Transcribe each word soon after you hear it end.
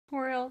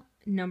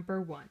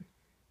number 1.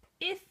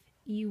 If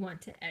you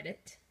want to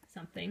edit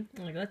something,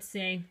 like let's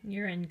say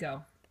you're in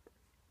Go,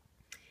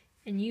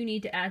 and you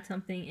need to add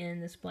something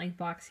in this blank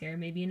box here,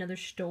 maybe another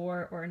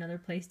store or another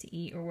place to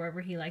eat or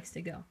wherever he likes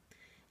to go.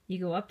 You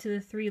go up to the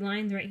 3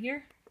 lines right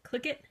here,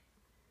 click it,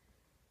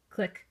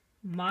 click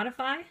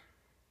modify,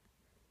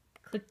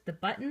 click the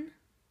button,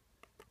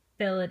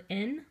 fill it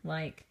in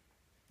like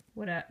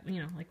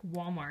like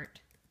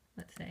Walmart,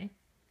 let's say.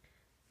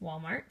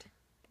 Walmart,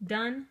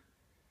 done.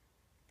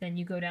 Then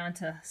you go down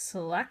to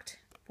select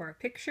for a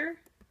picture.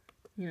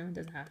 It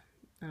doesn't have,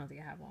 I don't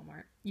think I have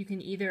Walmart. You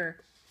can either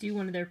do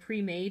one of their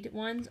pre-made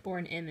ones or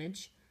an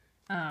image.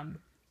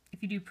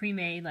 If you do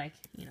pre-made, like,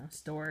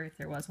 store, if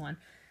there was one,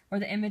 or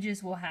the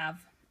images will have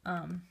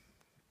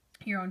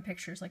your own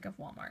pictures, like of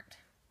Walmart.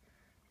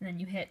 And then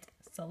you hit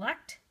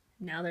select.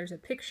 Now there's a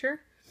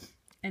picture,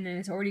 and then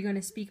it's already going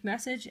to speak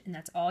message, and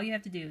that's all you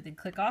have to do. Then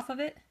click off of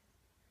it,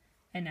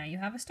 and now you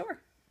have a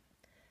store.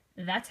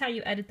 That's how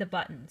you edit the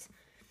buttons.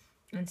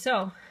 And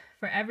so,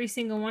 for every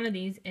single one of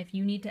these, if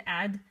you need to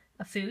add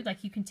a food,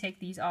 like you can take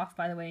these off,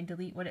 by the way, and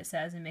delete what it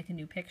says and make a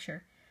new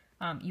picture.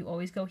 You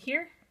always go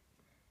here,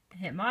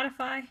 and hit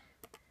modify,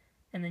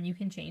 and then you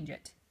can change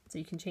it. So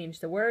you can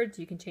change the words,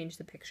 you can change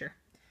the picture.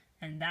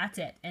 And that's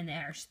it. And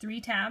there's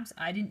 3 tabs.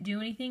 I didn't do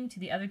anything to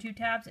the other 2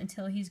 tabs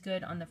until he's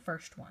good on the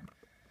first one.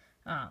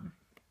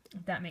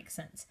 If that makes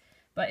sense.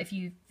 But if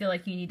you feel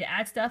like you need to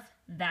add stuff,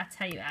 that's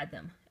how you add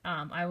them.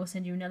 I will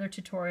send you another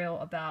tutorial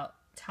about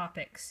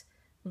topics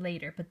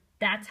later, but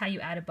that's how you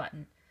add a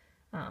button.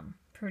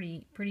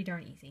 Pretty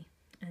darn easy.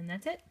 And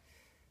that's it.